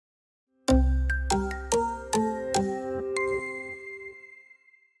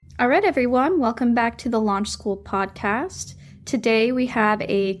All right, everyone, welcome back to the Launch School podcast. Today we have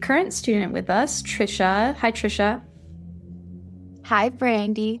a current student with us, Trisha. Hi, Trisha. Hi,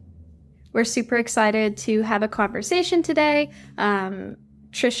 Brandi. We're super excited to have a conversation today.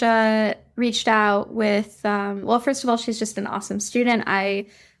 Trisha reached out with, first of all, she's just an awesome student. I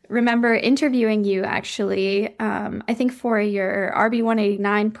remember interviewing you, actually, I think for your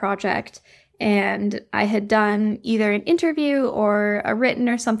RB189 project. And I had done either an interview or a written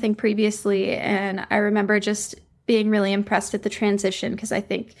or something previously. And I remember just being really impressed at the transition because I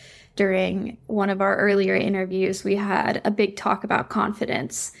think during one of our earlier interviews, we had a big talk about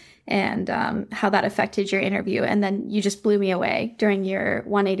confidence and how that affected your interview. And then you just blew me away during your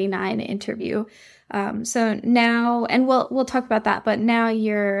 189 interview. So now, and we'll talk about that, but now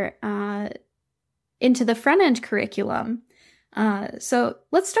you're into the front end curriculum. So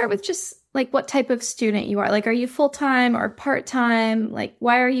let's start with just like what type of student you are. Like, are you full-time or part-time? Like,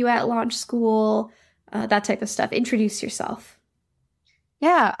 why are you at launch school? That type of stuff. Introduce yourself.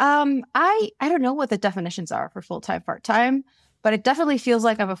 Yeah, I don't know what the definitions are for full-time, part-time, but it definitely feels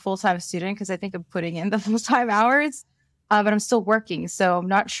like I'm a full-time student because I think I'm putting in the full-time hours, but I'm still working, so I'm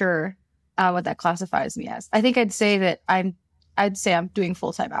not sure what that classifies me as. I think I'd say I'm doing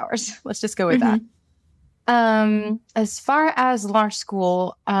full-time hours. Let's just go with that. As far as launch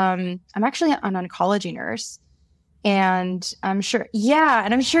school, I'm actually an oncology nurse, and I'm sure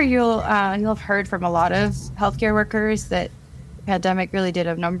you'll have heard from a lot of healthcare workers that the pandemic really did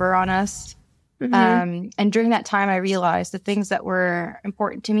a number on us. And during that time, I realized the things that were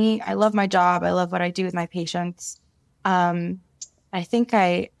important to me. I love my job. I love what I do with my patients. I think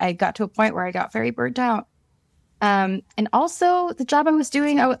I got to a point where I got very burnt out. And also the job I was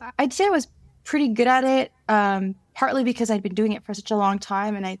doing, I'd say I was pretty good at it, partly because I'd been doing it for such a long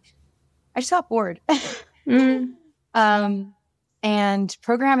time, and I just got bored. And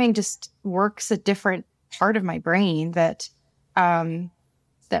programming just works a different part of my brain that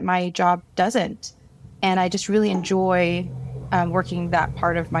my job doesn't, and I just really enjoy working that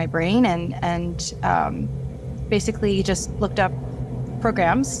part of my brain, and basically just looked up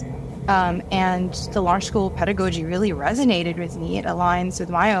programs, and the launch school pedagogy really resonated with me. It aligns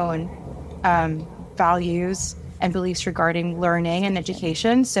with my own values and beliefs regarding learning and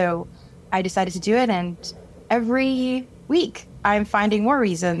education. So I decided to do it. And every week I'm finding more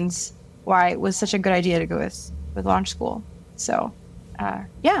reasons why it was such a good idea to go with launch school. So,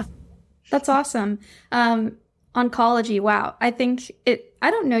 yeah. That's awesome. Oncology. Wow. I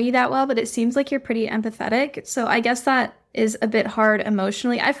don't know you that well, but it seems like you're pretty empathetic. So I guess that is a bit hard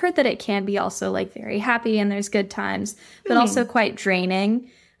emotionally. I've heard that it can be also like very happy and there's good times, but also quite draining.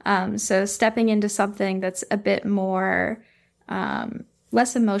 So stepping into something that's a bit more,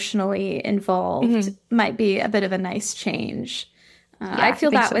 less emotionally involved might be a bit of a nice change. I feel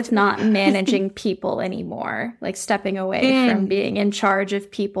that with not managing people anymore, like stepping away from being in charge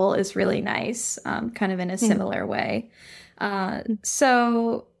of people is really nice, kind of in a similar way.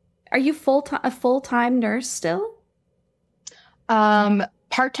 So are you a full-time nurse still?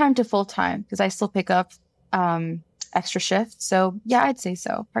 Part-time to full-time, because I still pick up, extra shifts. So yeah, I'd say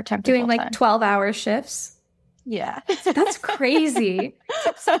so. Part-time to doing full-time. Like 12-hour shifts. Yeah. That's crazy.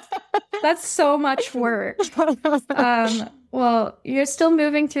 That's so much work. Well, you're still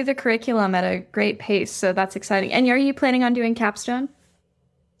moving through the curriculum at a great pace, so that's exciting. And are you planning on doing capstone?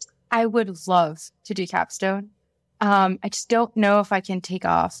 I would love to do capstone. I just don't know if I can take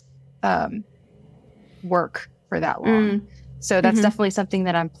off work for that long. So that's definitely something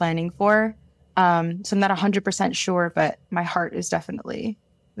that I'm planning for. So I'm not 100% sure, but my heart is definitely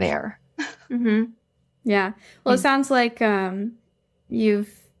there. Yeah. Well, it sounds like you've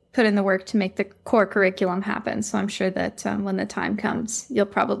put in the work to make the core curriculum happen. So I'm sure that when the time comes, you'll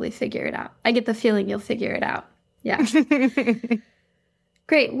probably figure it out. I get the feeling you'll figure it out. Yeah.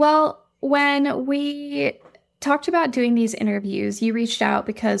 Great. Well, when we talked about doing these interviews, you reached out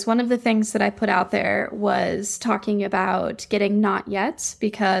because one of the things that I put out there was talking about getting not yet,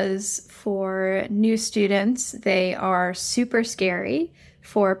 because for new students, they are super scary.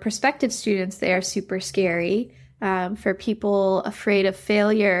 For prospective students, they are super scary. For people afraid of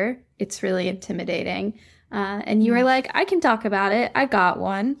failure, it's really intimidating. And you were like, I can talk about it. I got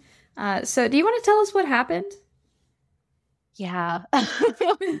one. So do you want to tell us what happened? Yeah.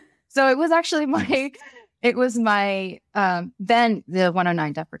 So it was actually my then the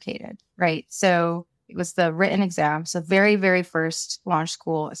 109 deprecated, right? So it was the written exam. So very, very first launch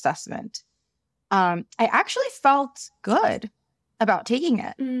school assessment. I actually felt good about taking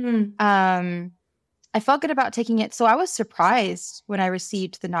it. I felt good about taking it. So I was surprised when I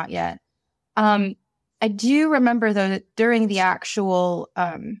received the not yet. I do remember though that during the actual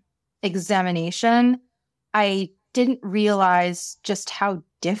examination, I didn't realize just how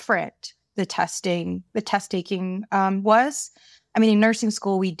different the test taking was. I mean, in nursing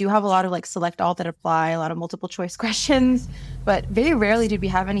school, we do have a lot of like select all that apply, a lot of multiple choice questions, but very rarely did we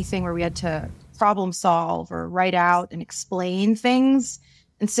have anything where we had to problem solve or write out and explain things.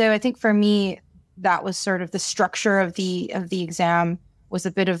 And so I think for me, that was sort of the structure of the exam was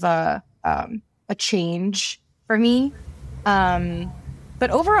a bit of a change for me. But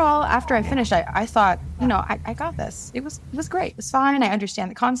overall, after I finished, I thought, I got this. It was great. It was fine. I understand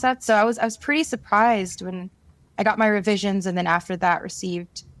the concept. So I was pretty surprised when I got my revisions, and then after that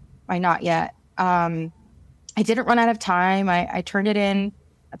received my not yet. I didn't run out of time. I turned it in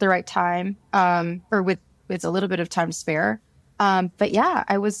at the right time, or with a little bit of time to spare. But yeah,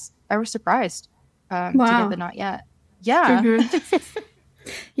 I was surprised to get the not yet. Yeah. Mm-hmm.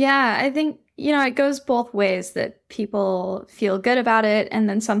 Yeah, I think, it goes both ways, that people feel good about it. And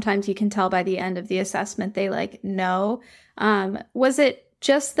then sometimes you can tell by the end of the assessment, they like, no. Was it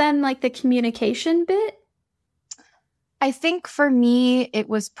just then like the communication bit? I think for me, it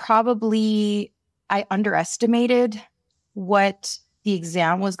was probably, I underestimated what the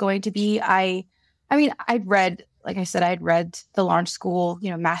exam was going to be. I mean, I'd read the launch school,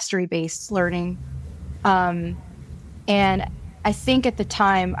 mastery-based learning. And I think at the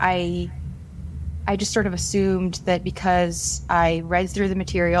time, I just sort of assumed that because I read through the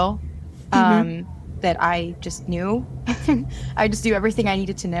material, that I just knew. I just knew everything I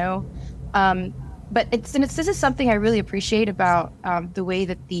needed to know. But this is something I really appreciate about the way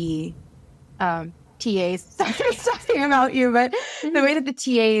that the TAs, talking about you, but the way that the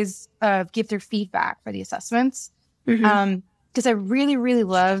TAs give their feedback for the assessments. Because I really, really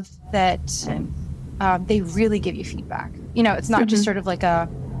love that they really give you feedback. It's not just sort of like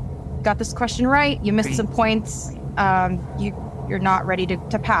got this question right, you missed some points, you're not ready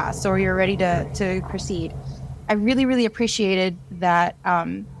to pass, or you're ready to proceed. I really, really appreciated that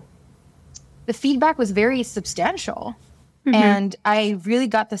the feedback was very substantial. And I really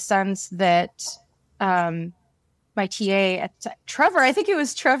got the sense that my TA Trevor, I think it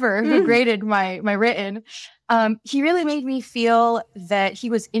was Trevor who graded my written, he really made me feel that he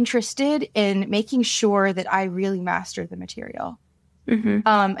was interested in making sure that I really mastered the material. And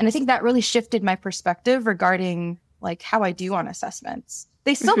I think that really shifted my perspective regarding like how I do on assessments.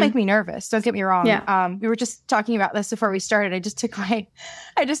 They still make me nervous. Don't get me wrong. Yeah. We were just talking about this before we started. I just took my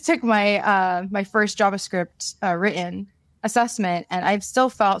first JavaScript written assessment, and I've still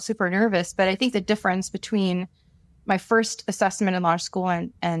felt super nervous. But I think the difference between my first assessment in launch school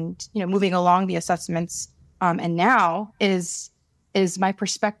and moving along the assessments and now is my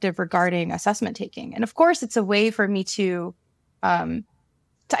perspective regarding assessment taking. And of course, it's a way for me to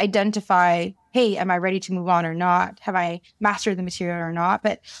identify, hey, am I ready to move on or not? Have I mastered the material or not?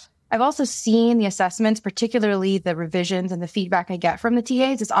 But I've also seen the assessments, particularly the revisions and the feedback I get from the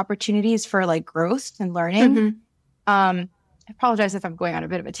TAs, as opportunities for like growth and learning. I apologize if I'm going on a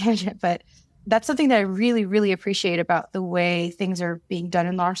bit of a tangent, but that's something that I really, really appreciate about the way things are being done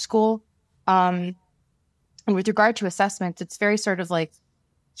in law school. And with regard to assessments, it's very sort of like,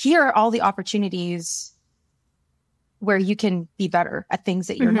 here are all the opportunities where you can be better at things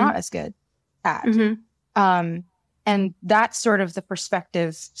that you're not as good at. And that's sort of the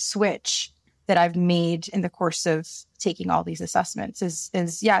perspective switch that I've made in the course of taking all these assessments is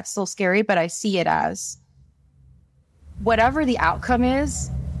yeah, it's still scary, but I see it as whatever the outcome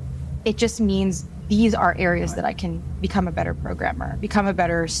is, it just means these are areas that I can become a better programmer, become a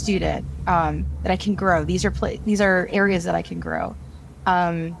better student, that I can grow. These are areas that I can grow.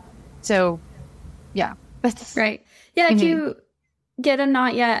 So yeah. That's right. Yeah. If you get a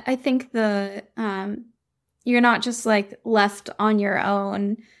not yet, I think you're not just like left on your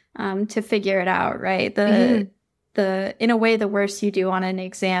own to figure it out, right? In a way, the worse you do on an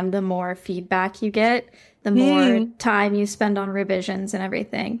exam, the more feedback you get, the more time you spend on revisions and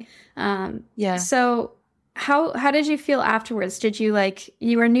everything. So how did you feel afterwards? Did you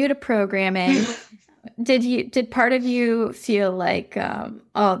you were new to programming? Did part of you feel like,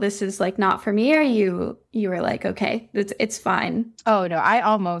 oh, this is like not for me? Or you were like, okay, it's fine. Oh no, I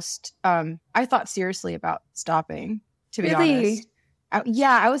almost, I thought seriously about stopping, to be honest.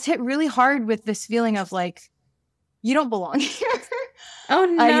 I was hit really hard with this feeling of like, you don't belong here. Oh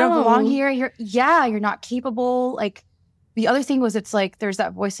no. You don't belong here. You're not capable. Like the other thing was, it's like, there's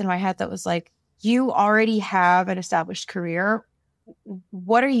that voice in my head that was like, you already have an established career.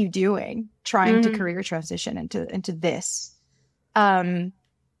 What are you doing trying to career transition into this? So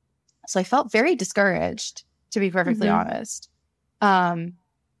I felt very discouraged, to be perfectly honest.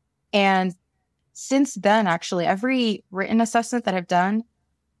 And since then, actually, every written assessment that I've done,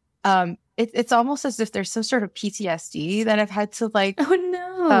 It's almost as if there's some sort of PTSD that I've had to like, Oh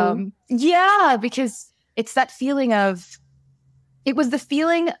no. yeah, because it's that feeling of, it was the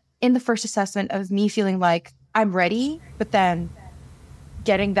feeling in the first assessment of me feeling like I'm ready, but then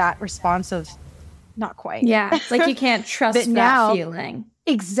getting that response of not quite. Yeah, like you can't trust that now, feeling.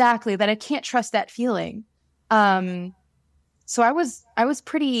 Exactly, that I can't trust that feeling. So I was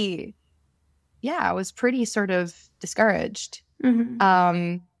pretty sort of discouraged.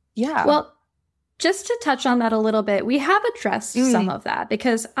 Yeah. Well, just to touch on that a little bit, we have addressed some of that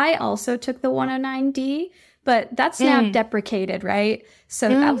because I also took the 109D, but that's now deprecated, right? So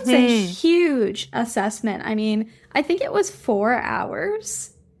that was a huge assessment. I mean, I think it was 4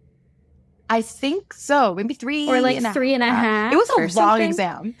 hours. I think so. Maybe 3 or like 3.5. It was a long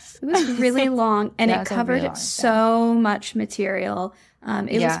exam. It was really long, and it covered really so much material.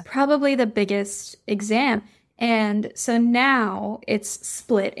 It was probably the biggest exam. And so now it's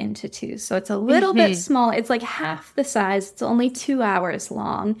split into 2. So it's a little bit small. It's like half the size. It's only 2 hours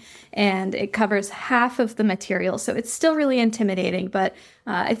long, and it covers half of the material. So it's still really intimidating. But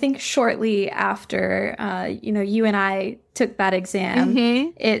I think shortly after, you and I took that exam,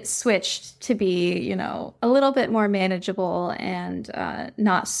 it switched to be, a little bit more manageable and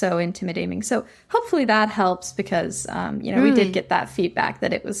not so intimidating. So hopefully that helps because, we did get that feedback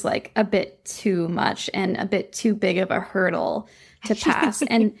that it was like a bit too much and a bit too big of a hurdle to pass.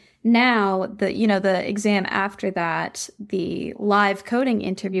 And now the exam after that, the live coding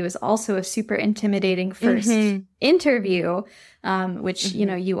interview is also a super intimidating first interview, which,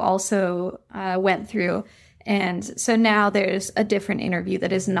 you also went through. And so now there's a different interview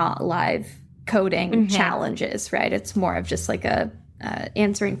that is not live coding challenges, right? It's more of just like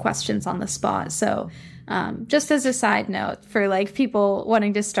answering questions on the spot. So just as a side note for like people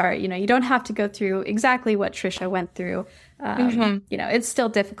wanting to start, you don't have to go through exactly what Trisha went through. It's still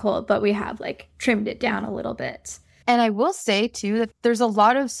difficult, but we have like trimmed it down a little bit. And I will say too that there's a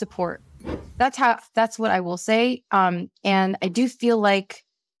lot of support. That's what I will say. And I do feel like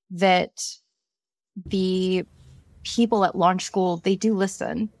that the people at launch school, they do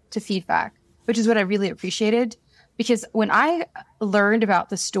listen to feedback, which is what I really appreciated. Because when I learned about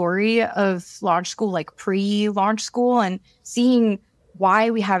the story of launch school, like pre-launch school, and seeing why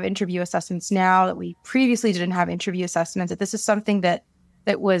we have interview assessments now that we previously didn't have interview assessments, that this is something that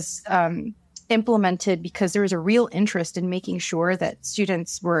was implemented because there was a real interest in making sure that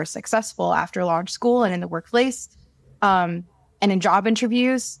students were successful after launch school and in the workplace, and in job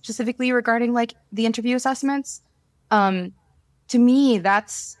interviews, specifically regarding like the interview assessments. To me,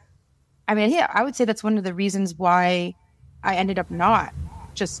 I would say that's one of the reasons why I ended up not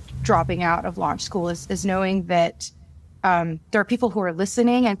just dropping out of launch school is knowing that there are people who are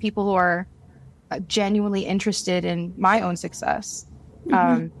listening and people who are genuinely interested in my own success,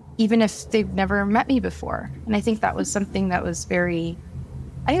 even if they've never met me before. And I think that was something that was very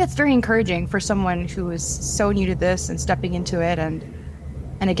encouraging for someone who was so new to this and stepping into it. And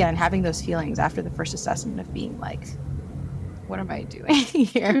again, having those feelings after the first assessment of being like, what am I doing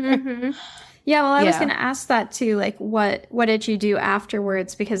here? Yeah, well, I was going to ask that too. Like, what did you do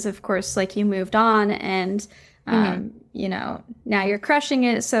afterwards? Because of course, like you moved on and, now you're crushing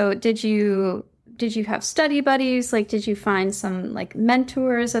it. So did you have study buddies? Like, did you find some like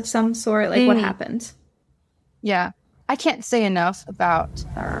mentors of some sort? Like what happened? Yeah, I can't say enough about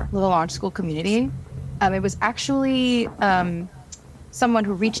our little launch school community. It was actually someone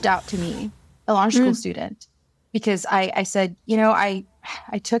who reached out to me, a launch school student, because I said, I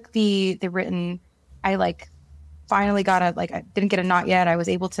took the written, I like finally got I didn't get a not yet. I was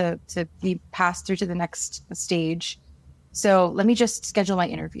able to be passed through to the next stage. So let me just schedule my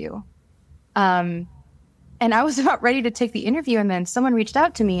interview. And I was about ready to take the interview. And then someone reached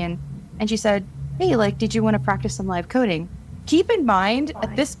out to me and she said, hey, like, did you want to practice some live coding? Keep in mind,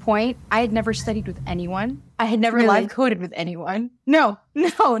 at this point, I had never studied with anyone. I had never live coded with anyone. No,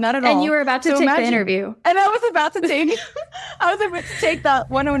 not at all. And you were about to take the interview. And I was about to take that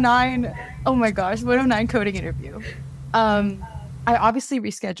 109, oh my gosh, 109 coding interview. I obviously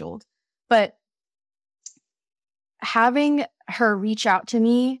rescheduled, but having her reach out to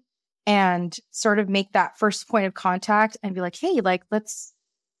me and sort of make that first point of contact and be like, hey, like, let's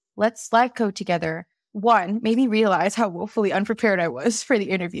live code together. One, made me realize how woefully unprepared I was for the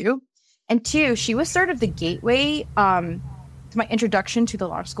interview. And two, she was sort of the gateway to my introduction to the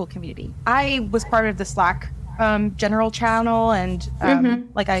launch school community. I was part of the Slack general channel, and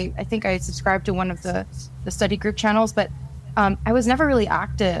I think I subscribed to one of the study group channels, but I was never really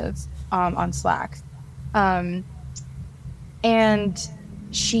active on Slack. And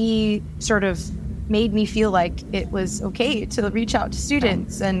she sort of made me feel like it was okay to reach out to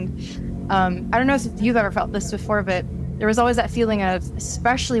students. And I don't know if you've ever felt this before, but there was always that feeling of,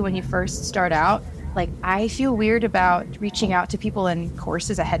 especially when you first start out, like I feel weird about reaching out to people in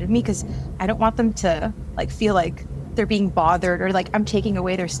courses ahead of me because I don't want them to like feel like they're being bothered or like I'm taking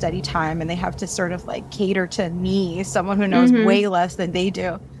away their study time and they have to sort of like cater to me, someone who knows way less than they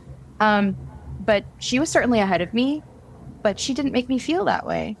do. But she was certainly ahead of me, but she didn't make me feel that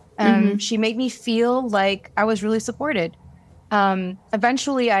way. She made me feel like I was really supported.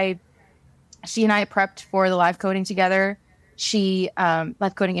 Eventually, she and I prepped for the live coding together.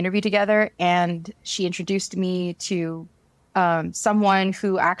 Live coding interview together, and she introduced me to someone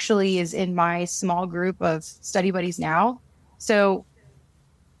who actually is in my small group of study buddies now. So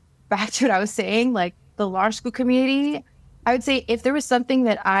back to what I was saying, like the launch school community, I would say if there was one thing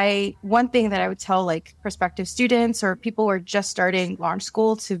that I would tell like prospective students or people who are just starting launch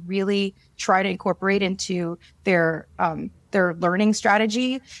school to really try to incorporate into their learning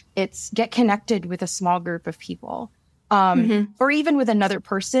strategy, it's get connected with a small group of people, or even with another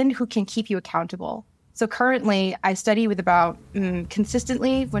person who can keep you accountable. So currently I study with about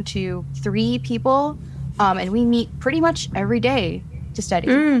consistently 1 to 3 people, and we meet pretty much every day to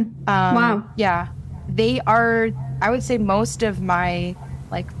study. Wow. Yeah. They are, I would say most of my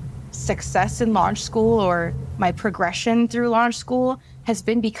like success in launch school or my progression through launch school has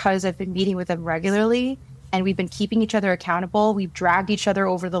been because I've been meeting with them regularly and we've been keeping each other accountable. We've dragged each other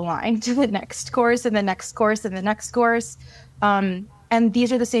over the line to the next course and the next course and the next course. And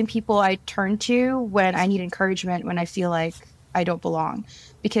these are the same people I turn to when I need encouragement, when I feel like I don't belong,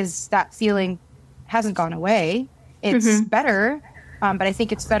 because that feeling hasn't gone away. It's better. But I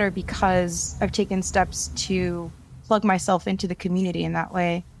think it's better because I've taken steps to plug myself into the community in that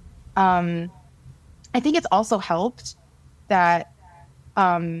way. I think it's also helped that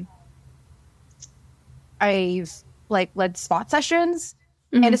I've like led spot sessions.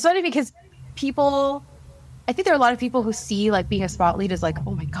 And it's funny because I think there are a lot of people who see like being a spot lead as like,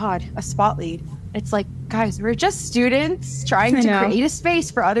 oh my God, a spot lead. It's like, guys, we're just students trying to create a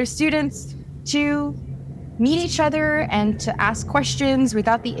space for other students to meet each other and to ask questions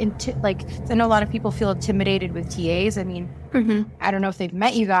without the I know a lot of people feel intimidated with TAs. I mean, I don't know if they've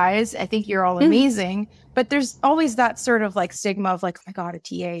met you guys. I think you're all amazing, but there's always that sort of like stigma of like, oh my God, a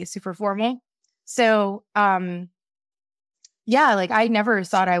TA is super formal. So, yeah, like I never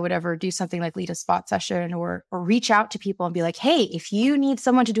thought I would ever do something like lead a spot session or reach out to people and be like, hey, if you need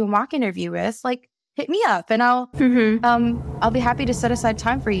someone to do a mock interview with, like hit me up and I'll be happy to set aside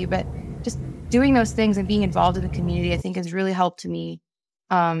time for you. But just doing those things and being involved in the community, I think has really helped me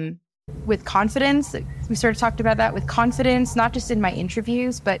with confidence. We sort of talked about that with confidence, not just in my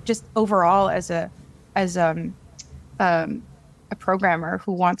interviews, but just overall as a programmer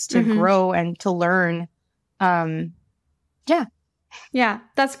who wants to grow and to learn. Yeah,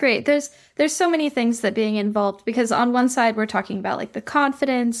 that's great. There's so many things that being involved, because on one side we're talking about like the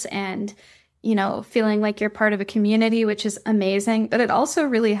confidence and, you know, feeling like you're part of a community, which is amazing, but it also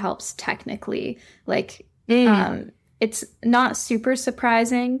really helps technically. Like, it's not super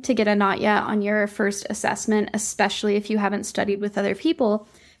surprising to get a not yet on your first assessment, especially if you haven't studied with other people,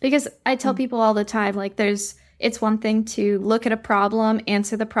 because I tell people all the time, like it's one thing to look at a problem,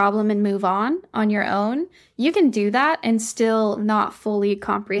 answer the problem, and move on your own. You can do that and still not fully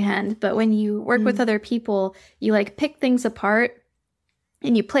comprehend. But when you work with other people, you like pick things apart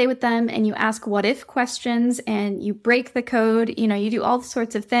and you play with them and you ask what if questions and you break the code, you know, you do all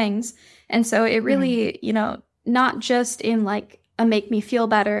sorts of things. And so it really, you know, not just in like a make me feel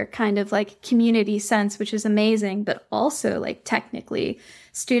better kind of like community sense, which is amazing, but also like technically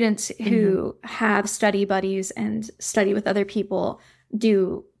students who have study buddies and study with other people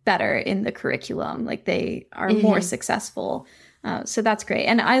do better in the curriculum. Like they are more successful. So that's great.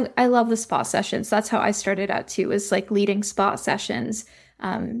 And I love the spot sessions. That's how I started out too, was like leading spot sessions,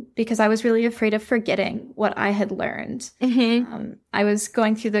 because I was really afraid of forgetting what I had learned. I was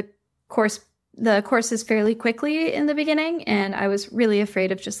going through the courses fairly quickly in the beginning, and I was really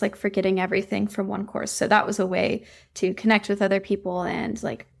afraid of just like forgetting everything from one course. So that was a way to connect with other people and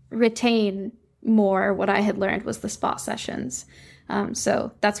like retain more what I had learned, was the spot sessions.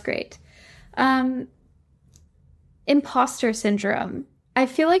 So that's great. Imposter syndrome. I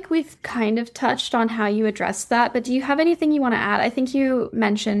feel like we've kind of touched on how you address that, but do you have anything you want to add? I think you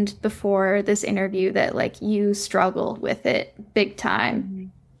mentioned before this interview that like you struggle with it big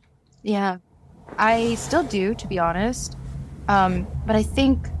time. Yeah. I still do, to be honest. But I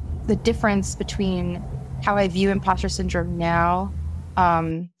think the difference between how I view imposter syndrome now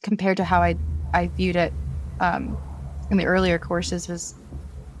compared to how I viewed it in the earlier courses was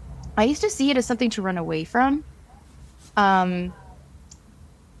I used to see it as something to run away from. Um,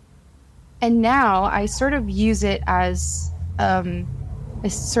 and now I sort of use it as,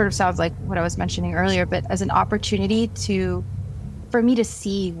 it sort of sounds like what I was mentioning earlier, but as an opportunity for me to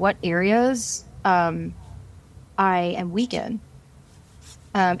see what areas I am weak in.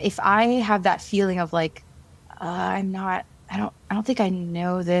 If I have that feeling of like, I don't think I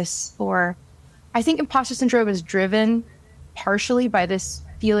know this, or I think imposter syndrome is driven partially by this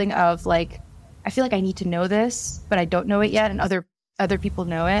feeling of like, I feel like I need to know this, but I don't know it yet. And other people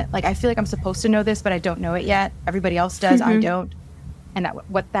know it. Like, I feel like I'm supposed to know this, but I don't know it yet. Everybody else does. I don't. And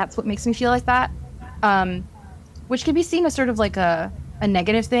that's what makes me feel like that. Which can be seen as sort of like a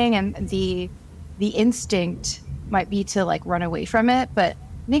negative thing. And the instinct might be to like run away from it. But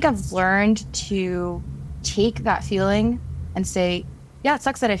I think I've learned to take that feeling and say, yeah, it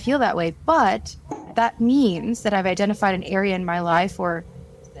sucks that I feel that way, but that means that I've identified an area in my life or,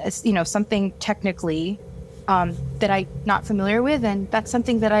 you know, something technically that I'm not familiar with, and that's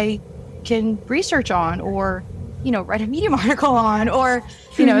something that I can research on, or, you know, write a Medium article on, or,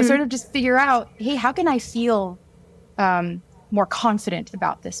 you know, sort of just figure out, hey, how can I feel more confident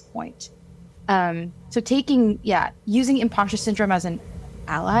about this point? So using imposter syndrome as an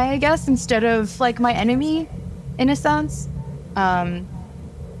ally, I guess, instead of like my enemy, in a sense.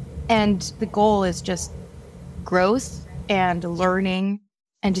 And the goal is just growth and learning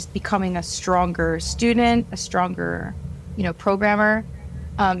and just becoming a stronger student, a stronger, you know, programmer.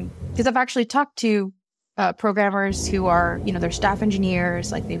 Because I've actually talked to programmers who are, you know, they're staff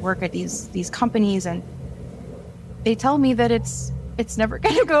engineers, like they work at these companies, and they tell me that it's never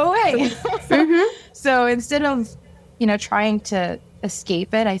going to go away. So instead of, you know, trying to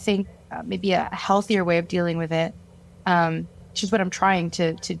escape it, I think maybe a healthier way of dealing with it, which is what I'm trying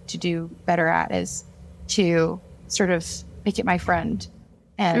to do better at, is to sort of make it my friend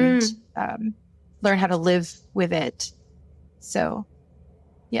and learn how to live with it. So,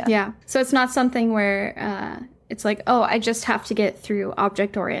 yeah. Yeah. So it's not something where it's like, oh, I just have to get through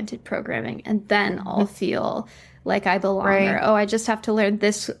object-oriented programming and then I'll feel like I belong. Right. Or, oh, I just have to learn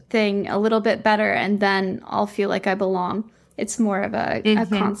this thing a little bit better and then I'll feel like I belong. It's more of a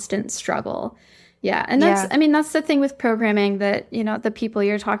constant struggle. Yeah. And that's the thing with programming that, you know, the people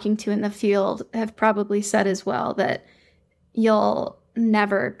you're talking to in the field have probably said as well, that you'll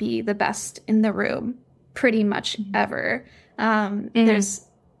never be the best in the room, pretty much ever. There's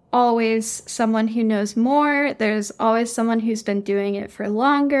always someone who knows more. There's always someone who's been doing it for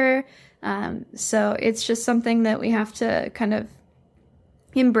longer. So it's just something that we have to kind of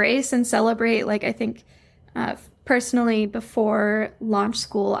embrace and celebrate. Like, I think personally, before launch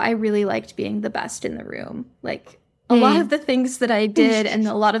school, I really liked being the best in the room. Like, a lot of the things that I did and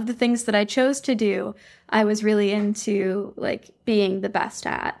a lot of the things that I chose to do, I was really into, like, being the best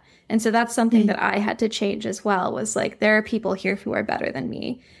at. And so that's something that I had to change as well, was like, there are people here who are better than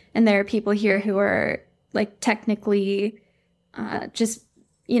me. And there are people here who are, like, technically just,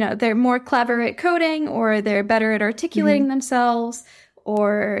 you know, they're more clever at coding, or they're better at articulating themselves,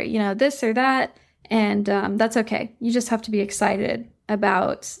 or, you know, this or that. And that's okay. You just have to be excited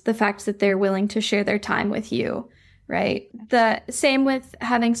about the fact that they're willing to share their time with you, right? The same with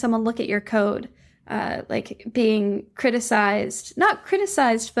having someone look at your code, like being criticized, not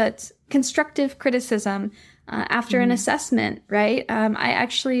criticized, but constructive criticism after an assessment, right? I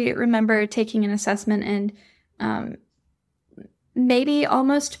actually remember taking an assessment and maybe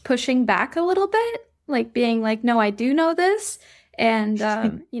almost pushing back a little bit, like being like, no, I do know this. And,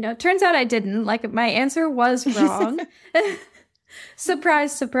 you know, turns out I didn't. Like, my answer was wrong.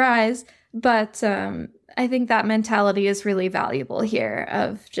 Surprise, surprise. But I think that mentality is really valuable here,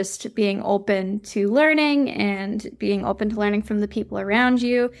 of just being open to learning and being open to learning from the people around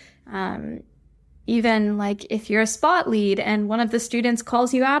you. Even like if you're a spot lead and one of the students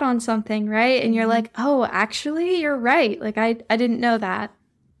calls you out on something, right? And you're like, oh, actually, you're right. Like, I didn't know that.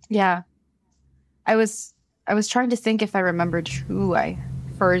 Yeah. I was trying to think if I remembered who I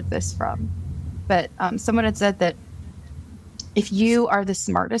heard this from, but someone had said that if you are the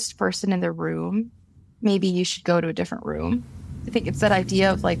smartest person in the room, maybe you should go to a different room. I think it's that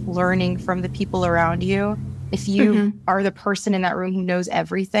idea of like learning from the people around you. If you are the person in that room who knows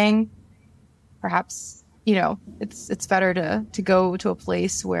everything, perhaps, you know, it's better to go to a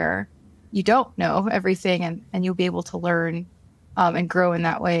place where you don't know everything, and you'll be able to learn and grow in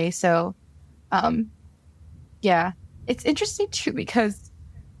that way. So, yeah, it's interesting too, because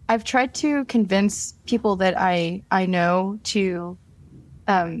I've tried to convince people that I know to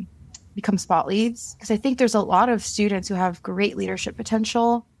become spot leads, because I think there's a lot of students who have great leadership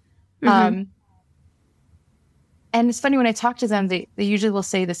potential. And it's funny when I talk to them, they usually will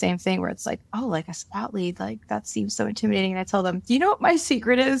say the same thing where it's like, oh, like a spot lead, like that seems so intimidating. And I tell them, do you know what my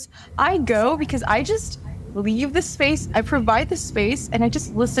secret is? I go because I just leave the space, I provide the space, and I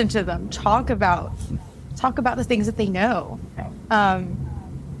just listen to them talk about the things that they know.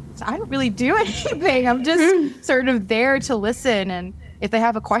 So I don't really do anything. I'm just sort of there to listen. And if they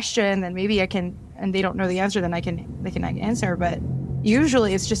have a question, then maybe I can, and they don't know the answer, then they can answer. But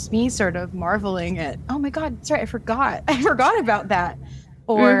usually it's just me sort of marveling at, oh my God, sorry, I forgot about that.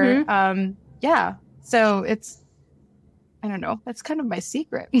 Or, yeah. So it's, I don't know. That's kind of my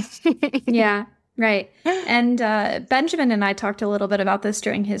secret. Yeah. Right. And Benjamin and I talked a little bit about this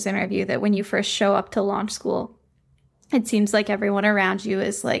during his interview, that when you first show up to launch school, it seems like everyone around you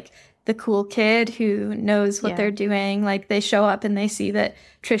is like the cool kid who knows what they're doing. Like they show up and they see that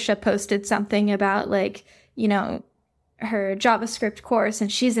Trisha posted something about like, you know, her JavaScript course,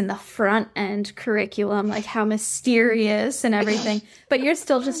 and she's in the front end curriculum, like how mysterious and everything. But you're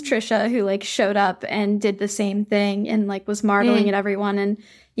still just Trisha who like showed up and did the same thing and like was marveling at everyone and,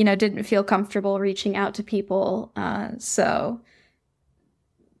 you know, didn't feel comfortable reaching out to people. So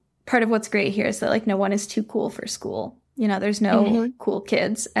part of what's great here is that like no one is too cool for school. You know, there's no cool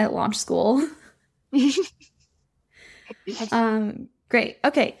kids at launch school. Great.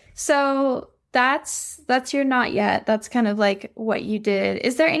 Okay. So that's your not yet. That's kind of like what you did.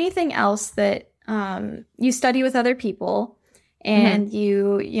 Is there anything else that you study with other people and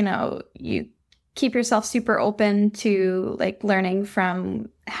you know, you keep yourself super open to like learning from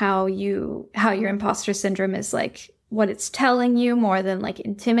how your imposter syndrome is like what it's telling you more than like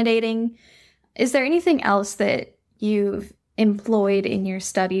intimidating? Is there anything else that you've employed in your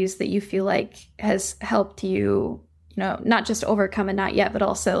studies that you feel like has helped you, you know, not just overcome a not yet, but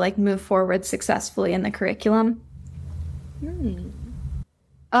also like move forward successfully in the curriculum?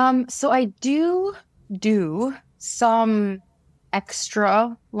 So I do some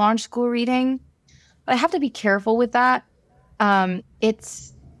extra launch school reading, but I have to be careful with that.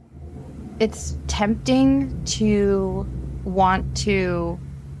 It's tempting to want to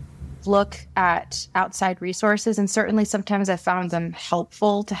look at outside resources, and certainly sometimes I found them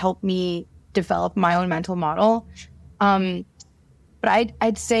helpful to help me develop my own mental model. But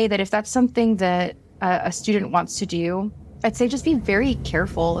I'd say that if that's something that a student wants to do, I'd say just be very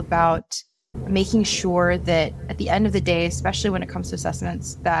careful about making sure that at the end of the day, especially when it comes to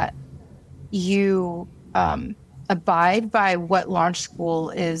assessments, that you abide by what launch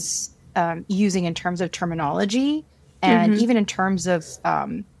school is using in terms of terminology and even in terms of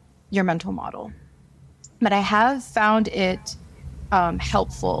your mental model. But I have found it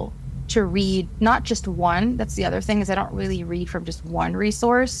helpful to read not just one. That's the other thing, is I don't really read from just one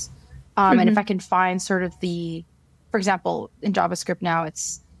resource. And if I can find sort of for example, in JavaScript now,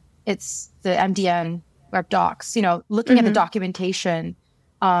 it's the MDN web docs, you know, looking at the documentation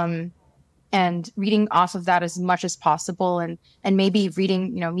and reading off of that as much as possible, and maybe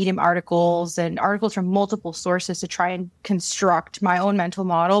reading, you know, Medium articles and articles from multiple sources to try and construct my own mental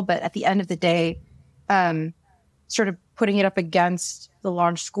model. But at the end of the day, sort of putting it up against the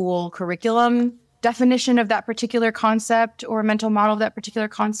launch school curriculum definition of that particular concept or mental model of that particular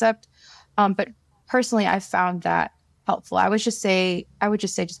concept. But personally, I've found that helpful. I would just say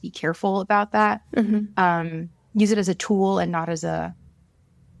just be careful about that. Use it as a tool and not as a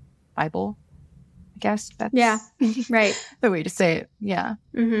Bible, I guess. That's right. the way to say it. Yeah.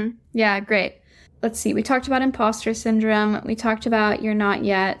 Yeah, great. Let's see. We talked about imposter syndrome. We talked about you're not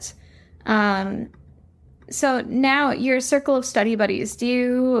yet. So now your circle of study buddies, do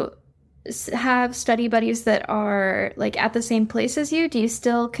you have study buddies that are like at the same place as you? Do you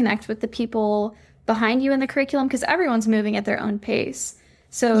still connect with the people behind you in the curriculum? Because everyone's moving at their own pace.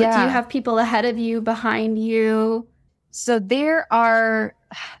 So do you have people ahead of you, behind you? So there are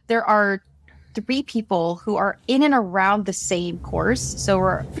 3 people who are in and around the same course. So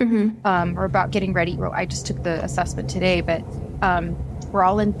we're about getting ready. Well, I just took the assessment today, but we're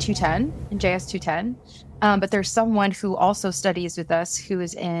all in 210, in JS 210. But there's someone who also studies with us who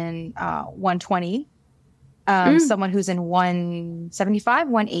is in 120, someone who's in 175,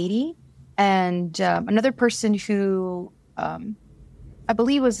 180, and another person who I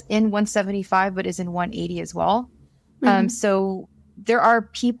believe was in 175 but is in 180 as well. So there are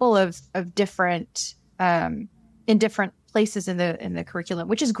people of different in different places in the curriculum,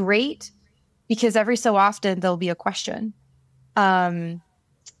 which is great because every so often there'll be a question,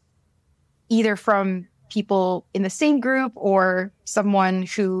 either from people in the same group or someone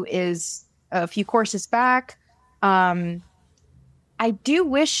who is a few courses back. I do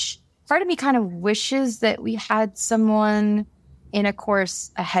wish, part of me kind of wishes that we had someone in a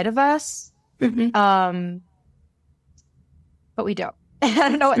course ahead of us. but we don't. I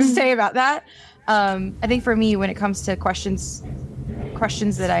don't know what to say about that. I think for me, when it comes to questions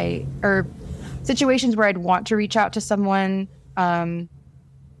or situations where I'd want to reach out to someone in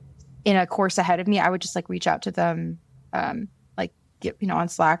a course ahead of me, I would just like reach out to them, like get, on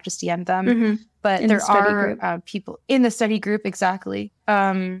Slack, just DM them. But there are people in the study group, exactly.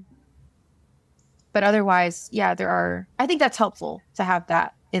 But otherwise, yeah, there are. I think that's helpful to have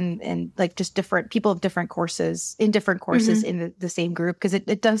that in like just different people of different courses in the same group, because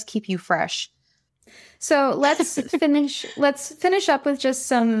it does keep you fresh. So let's finish up with just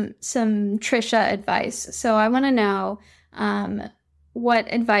some Trisha advice. So I want to know what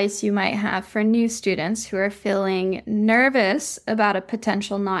advice you might have for new students who are feeling nervous about a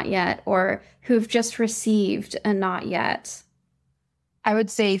potential not yet, or who've just received a not yet. I would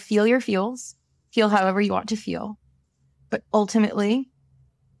say feel your feels, feel however you want to feel, but ultimately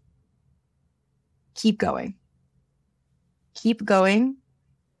keep going. Keep going.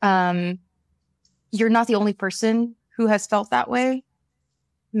 You're not the only person who has felt that way.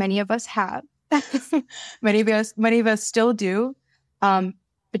 Many of us have. Many of us still do.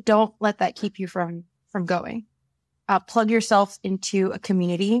 But don't let that keep you from going. Plug yourself into a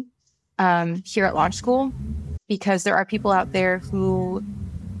community here at Launch School, because there are people out there who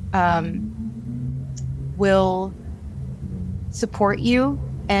will support you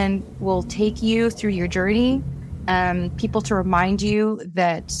and will take you through your journey. People to remind you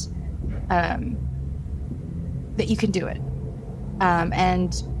that you can do it.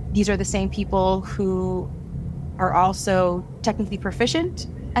 And these are the same people who are also technically proficient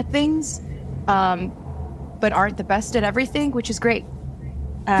at things, but aren't the best at everything, which is great.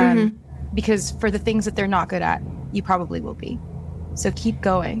 Because for the things that they're not good at, you probably will be. So keep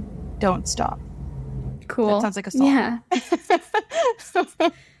going. Don't stop. Cool. That sounds like a song. Yeah.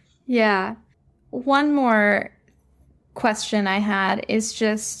 Yeah. One more question I had is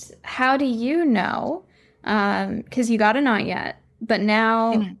just, how do you know? Because you got a not yet, but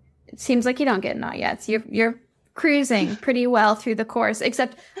now it seems like you don't get a not yet. So you're cruising pretty well through the course,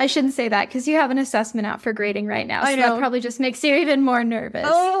 except I shouldn't say that because you have an assessment out for grading right now. So that probably just makes you even more nervous.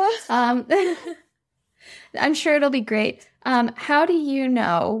 I'm sure it'll be great. How do you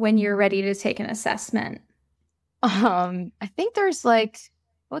know when you're ready to take an assessment? I think there's let's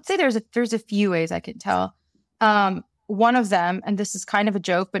say there's a few ways I can tell. One of them, and this is kind of a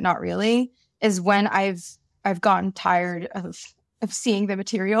joke, but not really, is when I've gotten tired of seeing the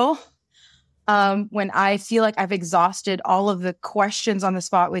material. When I feel like I've exhausted all of the questions on the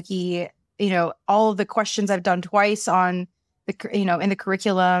Spot Wiki, all of the questions I've done twice on in the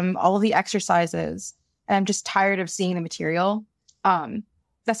curriculum, all of the exercises, and I'm just tired of seeing the material.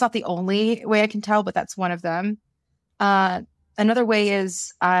 That's not the only way I can tell, but that's one of them. Another way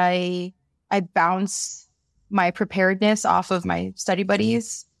is I bounce my preparedness off of my study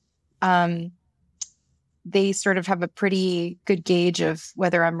buddies. They sort of have a pretty good gauge of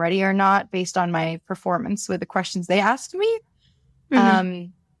whether I'm ready or not based on my performance with the questions they asked me.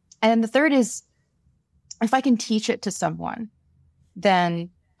 And the third is, if I can teach it to someone,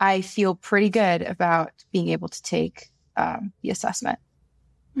 then I feel pretty good about being able to take the assessment.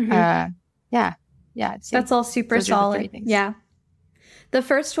 Yeah. That's all super solid. Yeah. The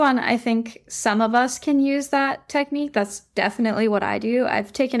first one, I think some of us can use that technique. That's definitely what I do.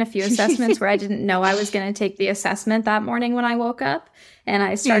 I've taken a few assessments where I didn't know I was going to take the assessment that morning when I woke up, and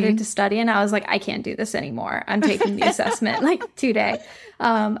I started to study, and I was like, I can't do this anymore. I'm taking the assessment today.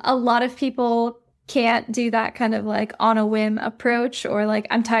 A lot of people can't do that kind of on a whim approach, or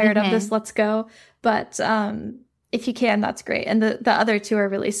I'm tired of this, let's go. But if you can, that's great. And the other two are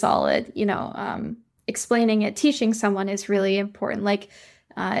really solid. Explaining it, teaching someone is really important.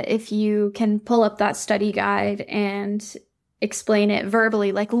 If you can pull up that study guide and explain it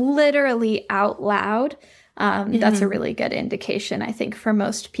verbally, literally out loud, that's a really good indication, I think, for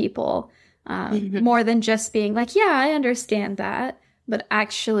most people. More than just being yeah, I understand that, but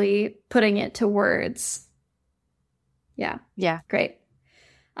actually putting it to words. Yeah. Great.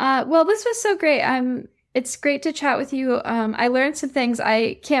 Well, this was so great. It's great to chat with you. I learned some things.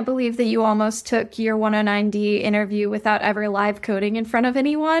 I can't believe that you almost took your 109D interview without ever live coding in front of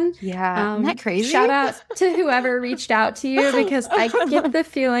anyone. Yeah, isn't that crazy? Shout out to whoever reached out to you, because I get the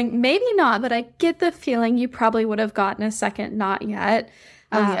feeling, maybe not, but I get the feeling you probably would have gotten a second not yet.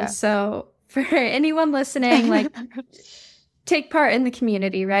 So for anyone listening, take part in the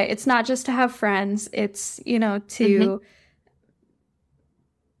community, right? It's not just to have friends. It's, to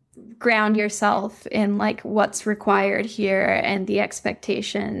ground yourself in what's required here and the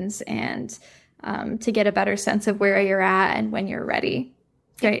expectations, and to get a better sense of where you're at and when you're ready.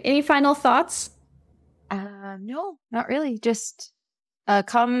 Great. Any final thoughts? No, not really. Just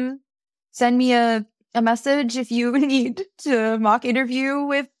come send me a message if you need to mock interview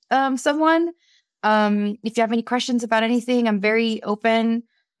with someone. If you have any questions about anything, I'm very open.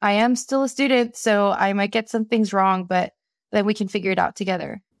 I am still a student, so I might get some things wrong, but then we can figure it out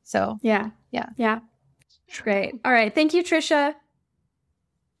together. So Yeah. Great. All right. Thank you, Trisha.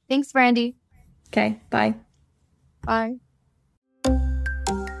 Thanks, Brandi. Okay. Bye. Bye.